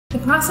The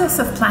process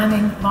of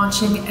planning,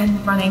 launching,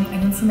 and running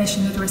an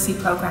information literacy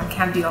program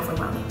can be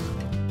overwhelming.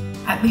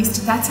 At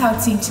least that's how it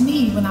seemed to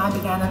me when I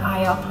began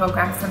an IL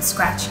program from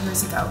scratch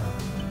years ago.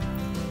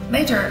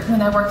 Later,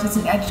 when I worked as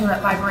an editor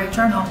at Library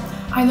Journal,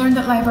 I learned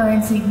that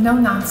librarians need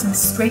no-nonsense,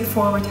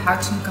 straightforward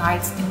how-to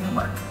guides in their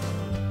work.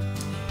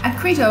 At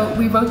Credo,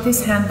 we wrote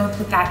this handbook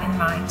with that in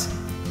mind.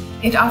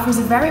 It offers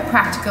a very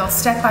practical,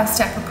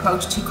 step-by-step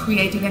approach to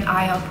creating an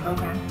IL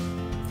program.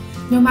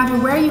 No matter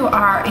where you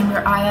are in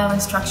your IL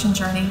instruction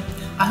journey,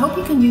 I hope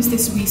you can use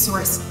this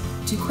resource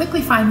to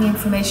quickly find the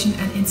information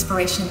and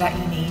inspiration that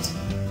you need.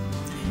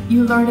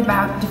 You'll learn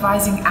about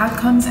devising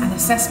outcomes and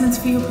assessments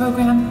for your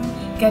program,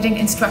 getting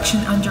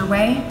instruction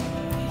underway,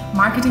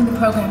 marketing the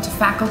program to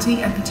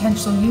faculty and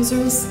potential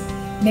users,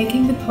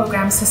 making the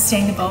program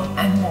sustainable,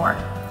 and more.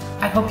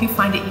 I hope you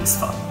find it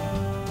useful.